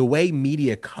the way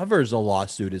media covers a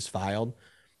lawsuit is filed,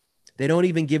 they don't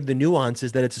even give the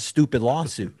nuances that it's a stupid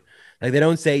lawsuit. Like, they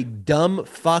don't say dumb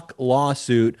fuck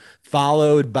lawsuit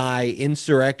followed by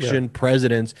insurrection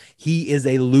presidents. He is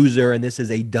a loser and this is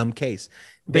a dumb case.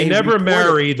 They They never report it.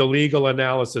 marry the legal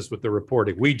analysis with the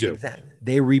reporting. We do. Exactly.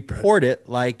 They report it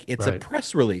like it's a Right.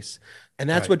 press release. And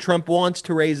that's Right. what Trump wants,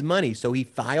 to raise money. So he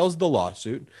files the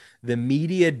lawsuit. The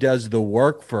media does the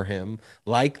work for him,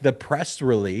 like the press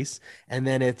release. And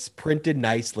then it's printed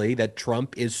nicely that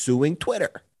Trump is suing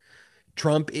Twitter.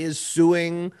 Trump is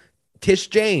suing Tish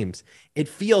James. It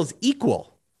feels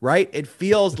equal, right? It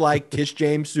feels like Tish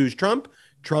James sues Trump.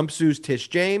 Trump sues Tish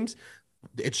James.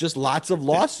 It's just lots of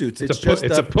lawsuits. It's a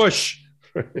push.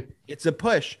 It's a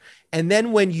push. And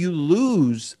then when you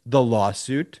lose the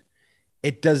lawsuit,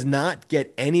 it does not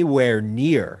get anywhere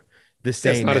near the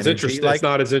same It's not energy. as interesting. Like, it's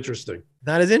not as interesting.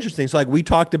 not as interesting. So like we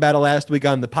talked about it last week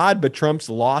on the pod, but Trump's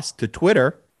lost to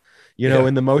Twitter,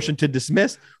 in the motion to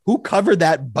dismiss. Who covered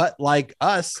that but like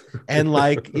us? And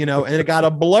like, and it got a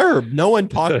blurb. No one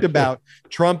talked about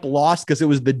Trump lost because it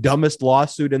was the dumbest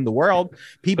lawsuit in the world.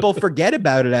 People forget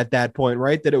about it at that point,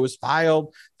 right? That it was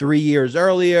filed 3 years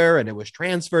earlier and it was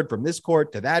transferred from this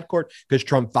court to that court because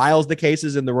Trump files the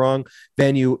cases in the wrong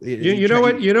venue. You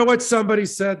know what somebody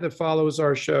said that follows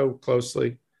our show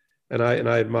closely, and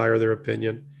I admire their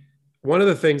opinion. One of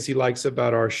the things he likes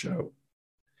about our show,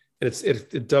 and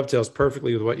it dovetails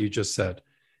perfectly with what you just said,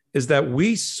 is that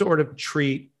we sort of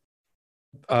treat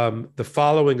the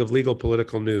following of legal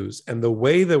political news and the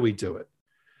way that we do it,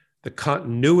 the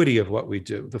continuity of what we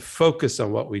do, the focus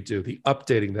on what we do, the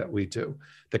updating that we do,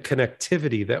 the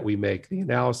connectivity that we make, the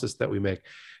analysis that we make.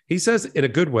 He says in a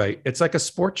good way, it's like a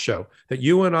sports show, that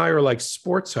you and I are like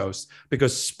sports hosts,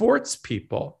 because sports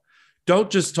people don't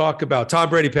just talk about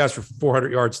Tom Brady passed for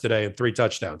 400 yards today and 3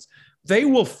 touchdowns. They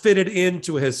will fit it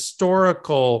into a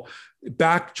historical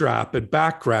backdrop and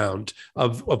background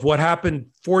of what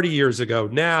happened 40 years ago,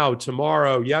 now,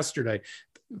 tomorrow, yesterday.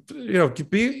 So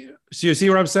you see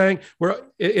what I'm saying? We're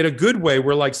in a good way.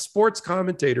 We're like sports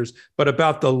commentators, but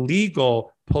about the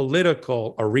legal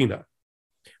political arena.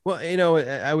 Well,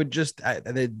 I would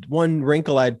the one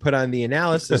wrinkle I'd put on the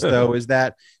analysis, though, is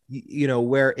that,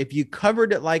 where if you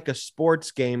covered it like a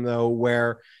sports game, though,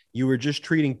 where you were just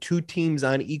treating two teams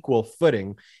on equal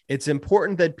footing, it's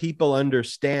important that people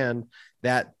understand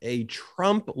that a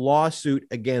Trump lawsuit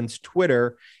against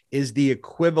Twitter is the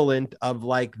equivalent of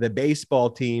like the baseball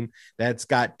team that's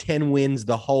got 10 wins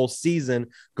the whole season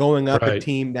going up a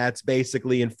team that's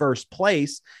basically in first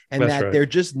place, and they're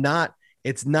just not.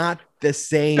 It's not the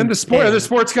same. And the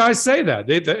sports guys say that.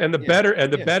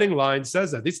 The betting line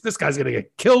says that. This guy's going to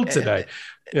get killed today.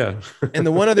 And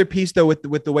the one other piece, though,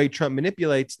 with the way Trump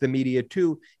manipulates the media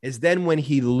too, is then when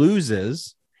he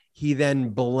loses, he then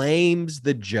blames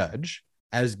the judge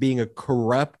as being a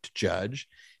corrupt judge.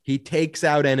 He takes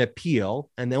out an appeal,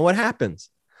 and then what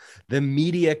happens? The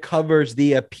media covers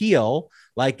the appeal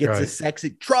like it's a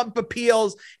sexy Trump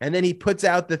appeals, and then he puts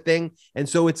out the thing. And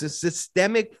so it's a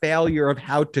systemic failure of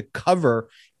how to cover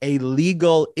a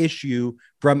legal issue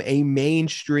from a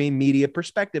mainstream media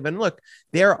perspective. And look,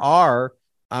 there are,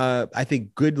 I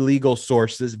think, good legal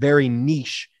sources, very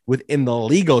niche within the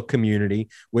legal community,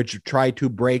 which try to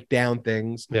break down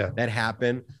things that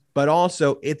happen. But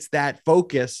also it's that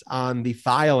focus on the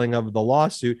filing of the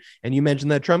lawsuit. And you mentioned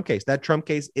that Trump case. That Trump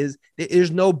case there's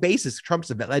no basis.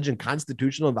 Trump's alleging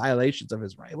constitutional violations of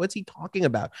his right. What's he talking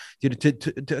about?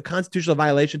 To a constitutional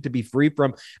violation to be free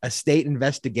from a state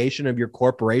investigation of your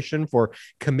corporation for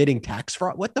committing tax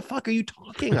fraud? What the fuck are you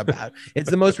talking about?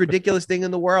 It's the most ridiculous thing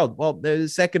in the world. Well, the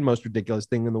second most ridiculous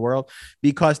thing in the world,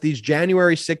 because these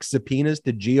January 6th subpoenas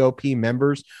to GOP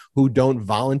members who don't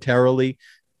voluntarily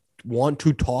want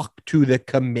to talk to the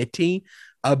committee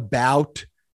about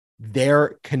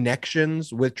their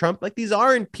connections with Trump. Like, these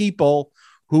aren't people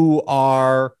who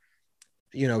are,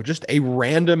 just a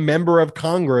random member of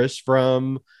Congress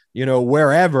from,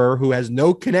 wherever, who has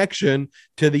no connection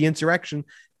to the insurrection.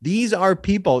 These are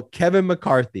people, Kevin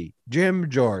McCarthy,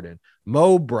 Jim Jordan,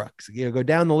 Mo Brooks, go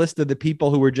down the list of the people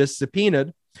who were just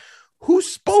subpoenaed, who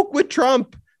spoke with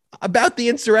Trump about the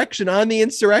insurrection, on the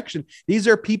insurrection. These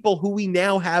are people who we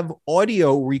now have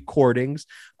audio recordings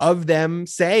of them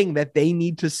saying that they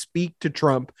need to speak to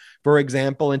Trump, for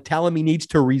example, and tell him he needs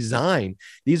to resign.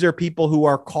 These are people who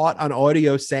are caught on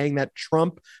audio saying that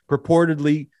Trump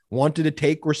purportedly wanted to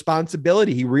take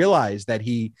responsibility. He realized that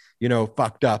he,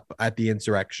 fucked up at the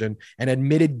insurrection and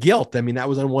admitted guilt. I mean, that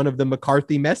was on one of the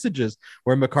McCarthy messages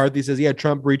where McCarthy says,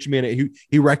 Trump reached me and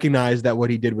he recognized that what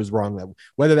he did was wrong.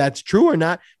 Whether that's true or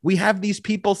not, we have these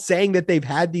people saying that they've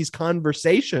had these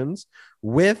conversations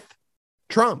with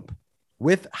Trump,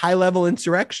 with high-level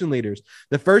insurrection leaders.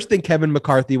 The first thing Kevin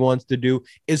McCarthy wants to do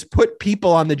is put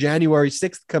people on the January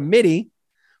 6th committee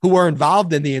who were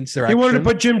involved in the insurrection. He wanted to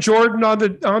put Jim Jordan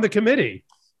on the committee.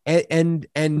 And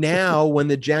now when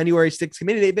the January 6th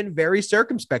committee, they've been very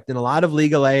circumspect, and a lot of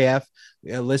Legal AF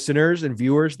listeners and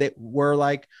viewers that were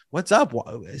like, what's up?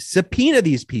 Subpoena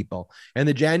these people. And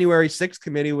the January 6th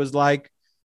committee was like,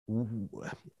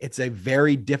 it's a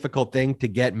very difficult thing to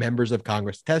get members of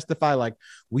Congress to testify. Like,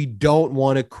 we don't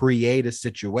want to create a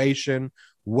situation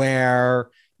where,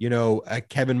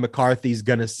 Kevin McCarthy's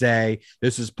going to say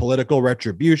this is political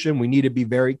retribution. We need to be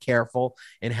very careful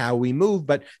in how we move.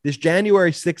 But this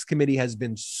January 6th committee has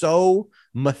been so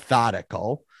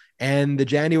methodical. And the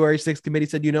January 6th committee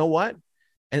said, you know what?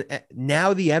 And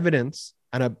now the evidence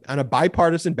on a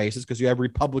bipartisan basis, because you have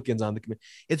Republicans on the committee,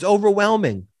 it's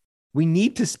overwhelming. We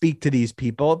need to speak to these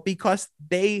people because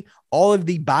all of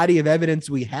the body of evidence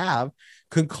we have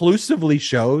conclusively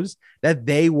shows that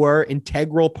they were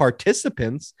integral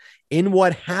participants in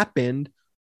what happened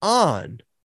on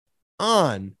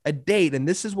a date. And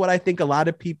this is what I think a lot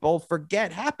of people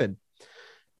forget happened.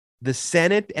 The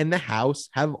Senate and the House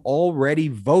have already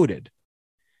voted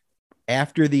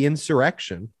after the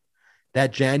insurrection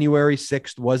that January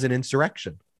 6th was an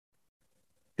insurrection.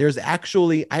 There's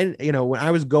actually, when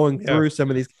I was going through some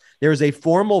of these, there was a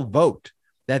formal vote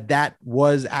that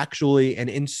was actually an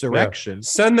insurrection. Yeah.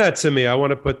 Send that to me. I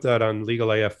want to put that on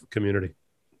Legal AF community.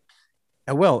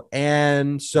 I will.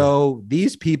 And so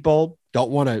these people don't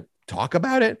want to talk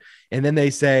about it. And then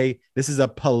they say, this is a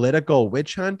political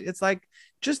witch hunt. It's like,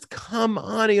 just come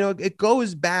on. It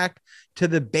goes back to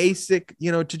the basic,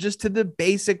 to the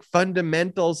basic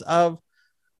fundamentals of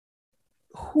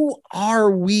who are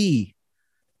we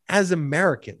as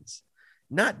Americans?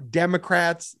 Not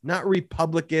Democrats, not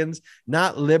Republicans,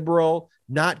 not liberal,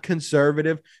 not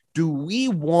conservative. Do we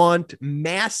want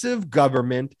massive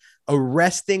government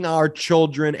arresting our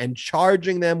children and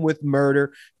charging them with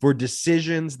murder for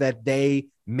decisions that they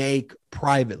make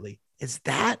privately? Is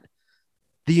that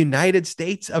the United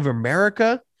States of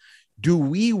America? Do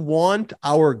we want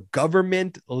our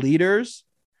government leaders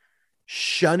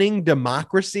shunning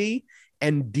democracy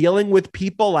and dealing with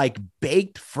people like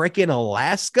baked frickin'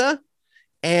 Alaska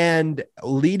and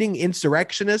leading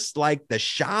insurrectionists like the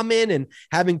shaman and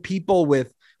having people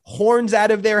with horns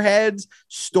out of their heads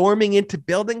storming into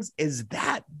buildings? Is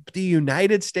that the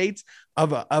United States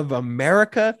of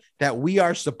America that we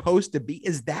are supposed to be?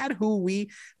 Is that who we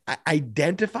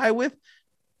identify with?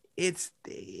 It's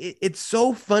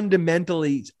so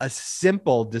fundamentally a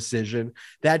simple decision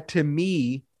that, to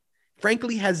me,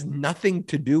 frankly, has nothing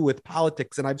to do with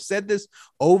politics. And I've said this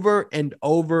over and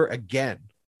over again.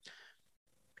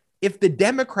 If the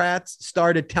Democrats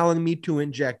started telling me to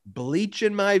inject bleach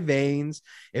in my veins,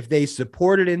 if they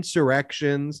supported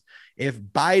insurrections, if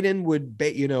Biden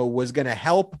was going to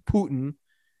help Putin,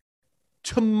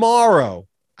 tomorrow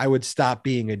I would stop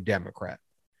being a Democrat.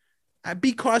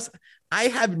 Because I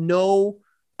have no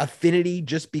affinity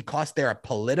just because they're a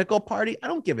political party. I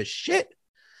don't give a shit.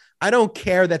 I don't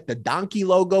care that the donkey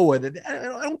logo or I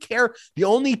don't care. The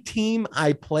only team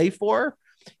I play for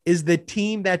is the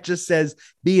team that just says,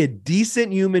 be a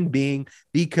decent human being,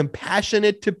 be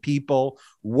compassionate to people,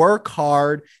 work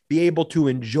hard, be able to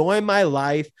enjoy my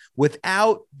life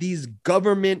without these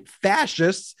government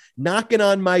fascists knocking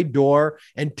on my door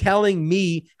and telling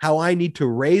me how I need to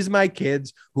raise my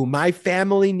kids, who my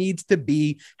family needs to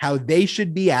be, how they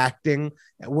should be acting,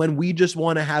 when we just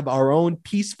want to have our own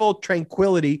peaceful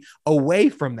tranquility away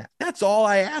from that. That's all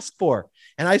I ask for.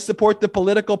 And I support the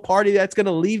political party that's going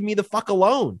to leave me the fuck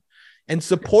alone and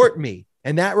support me.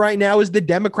 And that right now is the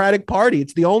Democratic Party.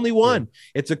 It's the only one.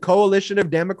 It's a coalition of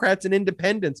Democrats and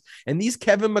independents. And these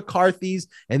Kevin McCarthy's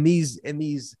and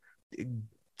these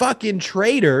fucking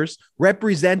traitors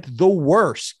represent the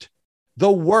worst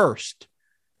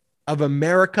of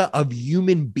America, of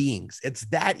human beings. It's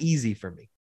that easy for me.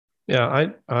 Yeah,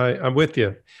 I'm with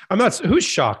you. I'm not. Who's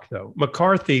shocked though?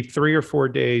 McCarthy, 3 or 4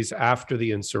 days after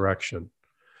the insurrection,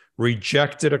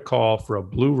 rejected a call for a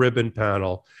blue ribbon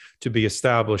panel to be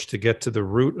established to get to the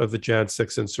root of the Jan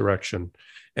 6 insurrection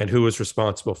and who was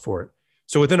responsible for it.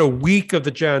 So within a week of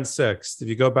the Jan 6th, if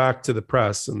you go back to the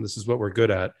press, and this is what we're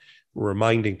good at, we're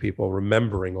reminding people,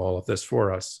 remembering all of this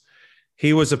for us,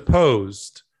 he was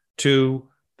opposed to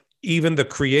even the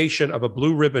creation of a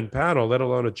blue ribbon panel, let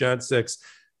alone a Jan 6.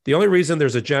 The only reason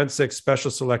there's a Jan 6 special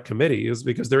select committee is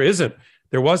because there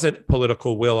wasn't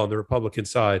political will on the Republican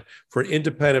side for an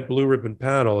independent blue ribbon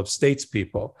panel of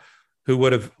statespeople who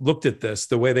would have looked at this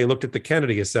the way they looked at the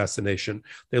Kennedy assassination.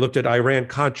 They looked at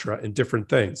Iran-Contra and different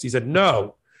things. He said,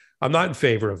 no, I'm not in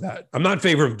favor of that. I'm not in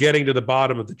favor of getting to the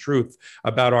bottom of the truth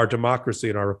about our democracy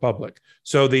and our republic.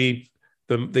 So the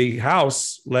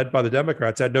House, led by the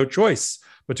Democrats, had no choice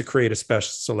but to create a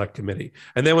special select committee.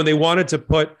 And then when they wanted to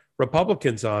put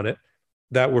Republicans on it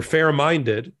that were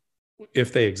fair-minded,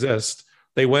 if they exist.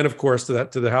 They went, of course, to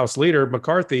the House leader,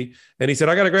 McCarthy, and he said,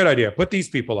 I got a great idea. Put these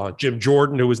people on. Jim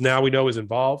Jordan, who is now we know is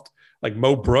involved, like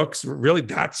Mo Brooks. Really,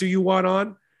 that's who you want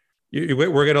on?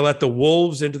 We're going to let the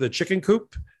wolves into the chicken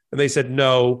coop? And they said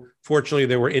no. Fortunately,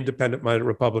 there were independent-minded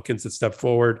Republicans that stepped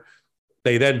forward.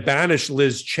 They then banished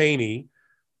Liz Cheney.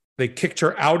 They kicked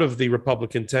her out of the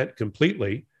Republican tent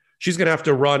completely. She's going to have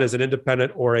to run as an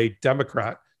independent or a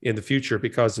Democrat in the future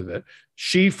because of it.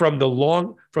 She if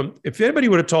anybody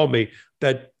would have told me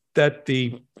that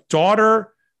the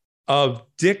daughter of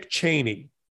Dick Cheney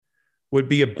would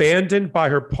be abandoned by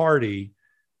her party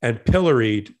and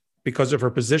pilloried because of her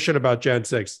position about Jan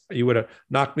 6, you would have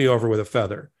knocked me over with a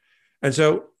feather. And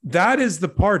so that is the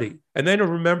party. And then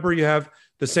remember, you have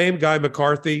the same guy,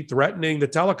 McCarthy, threatening the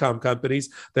telecom companies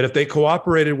that if they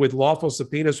cooperated with lawful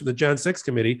subpoenas from the Jan 6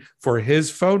 committee for his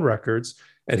phone records,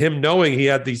 and him knowing he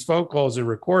had these phone calls and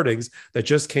recordings that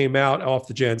just came out off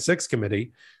the Jan 6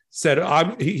 committee, said,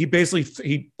 he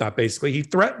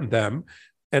threatened them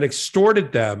and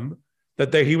extorted them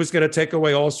that he was going to take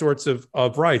away all sorts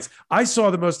of rights. I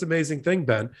saw the most amazing thing,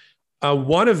 Ben.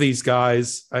 One of these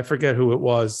guys, I forget who it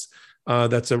was,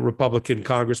 that's a Republican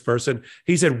congressperson.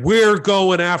 He said, we're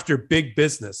going after big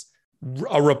business.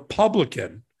 A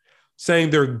Republican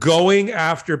saying they're going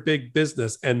after big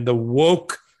business and the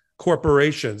woke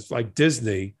corporations like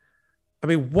Disney. I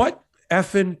mean, what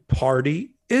effing party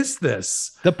is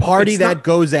this? The party that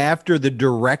goes after the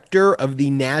director of the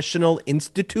National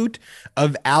Institute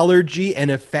of Allergy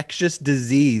and Infectious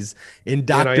Disease in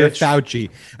Dr. Fauci.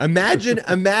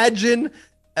 Imagine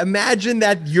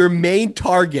that your main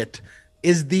target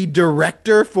is the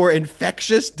director for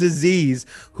infectious disease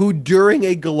who during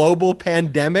a global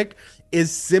pandemic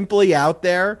is simply out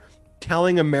there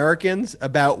telling Americans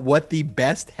about what the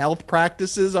best health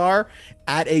practices are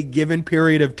at a given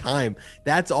period of time.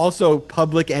 That's also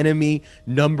public enemy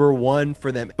number one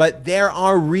for them. But there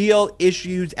are real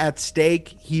issues at stake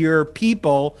here,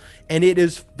 people, and it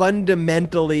is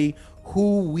fundamentally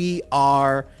who we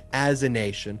are as a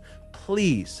nation.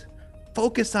 Please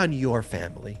focus on your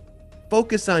family.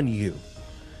 Focus on you.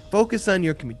 Focus on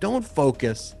your community. Don't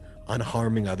focus on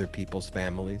harming other people's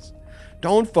families.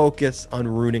 Don't focus on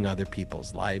ruining other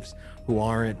people's lives who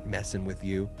aren't messing with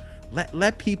you.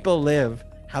 Let people live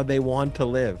how they want to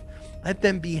live. Let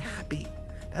them be happy.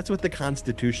 That's what the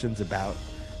Constitution's about.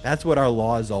 That's what our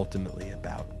law is ultimately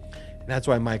about. And that's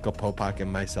why Michael Popak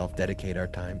and myself dedicate our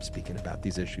time speaking about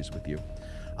these issues with you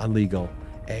on Legal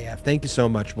AF. Thank you so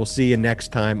much. We'll see you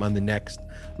next time on the next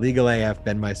Legal AF.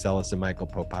 Ben Meiselas and Michael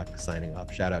Popak signing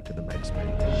off. Shout out to the Mike's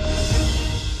Committee.